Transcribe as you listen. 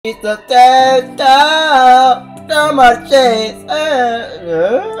It's a territorial, no more chase.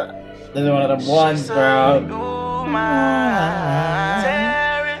 This is one of them ones, bro.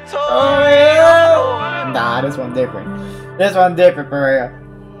 Nah, this one different. This one different for real.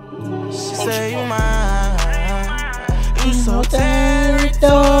 She say you mine. You so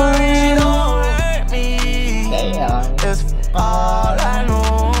territorial. She don't hurt me. Damn. It's all I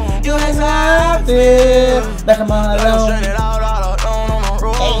know. You Like as I I feel, feel. like I'm all alone. Straight it out all alone on the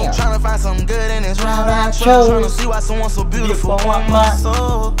road. Damn. Tryna find something good in this route I chose. chose. Tryna see why someone so beautiful want my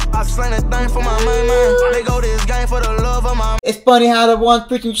soul. I slang that thing for my mind. They go this game for the love of my. It's funny how the ones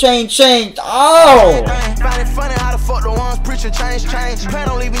preaching change. Oh! Find it funny how the fuck the ones preaching change. Plan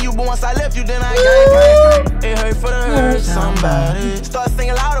on leaving you, but once I left you, then I gang. It hurt for the hurt somebody. Start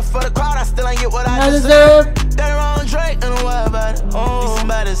singing louder for the crowd, I still ain't get what I deserve. That wrong Drake, and what about it? Oh,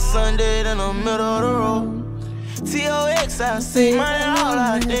 somebody Sunday in the middle of the road. TOX, I see money all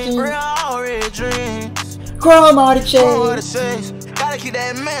I think. Real red dreams. Chrome all the All the chase. shades. Gotta keep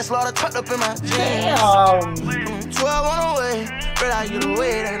that manslaughter tucked up in my jeans. Damn. 12 on the way, but I get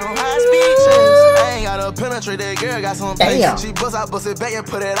away, it ain't no high speed chase. I ain't gotta penetrate that girl, got some Damn. face. She bust it back and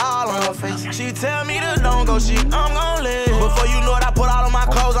put it all on her face. She tell me to don't go, I'm gon' live. Before you know it, I put all of my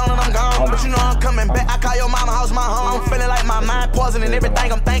clothes on and I'm gone. But you know I'm coming back, I call your mama house my home. I'm feeling like my mind poison and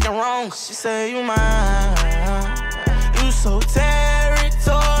everything I'm thinking wrong. She say you mine, you so territorial.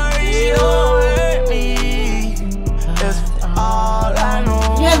 She don't hurt me, it's all I know.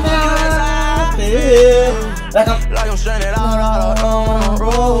 Like I'm stranded out all alone on the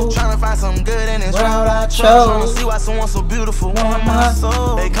road. Tryna find something good in this route I chose. Tryna see why someone so beautiful want my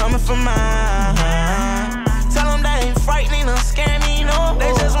soul. They coming for mine. Tell them they ain't frightening or scaring me, no.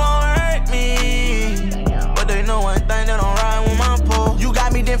 They just won't hurt me. But they know one thing, they don't ride with my pole. You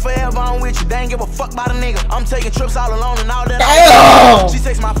got me then forever, I'm with you. They ain't give a fuck about a nigga. I'm taking trips all alone and all that. damn. She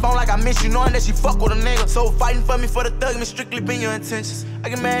takes my phone like I miss you, knowing that she fuck with a nigga. So fighting for me for the thug, me strictly been your intentions. I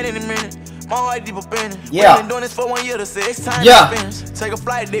get mad in a minute. My heart deep up in it. Yeah. Been doing this for 1 year to 6 times. Yeah. Take a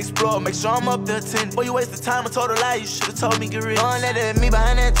flight to explore, make sure I'm up there 10. Before you waste the time, I told her lie, you should've told me get rich. Knowing that at me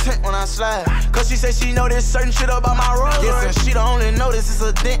behind that tent when I slide. Cause she said she know this certain shit about my road. Yes, and she don't only know this is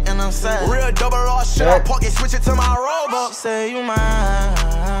a dent in her side. Real double raw shit, I park and switch it to my robe. She say you mine,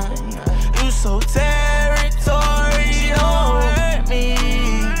 you so territorial. She don't hurt me,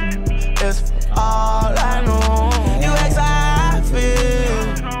 it's all I know. You ask how I feel.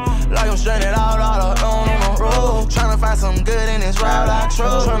 Like I'm stranded out all alone on the road. Tryna find something good in this route I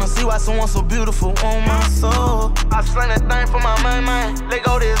chose. Tryna see why someone so beautiful on my soul. I slang that thing for my mind. Let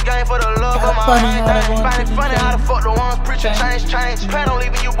go this game for the love of my mind. Find it funny how the fuck the ones preaching change. Plan on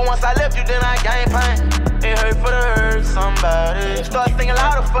leaving you, but once I left you, then I gain pain. It hurt for the hurt somebody. Start singing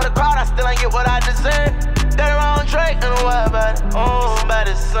louder for the crowd, I still ain't get what I deserve. That wrong Drake, and what about it? Oh,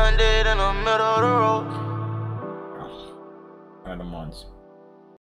 somebody Sunday in the middle of the road. One of the ones.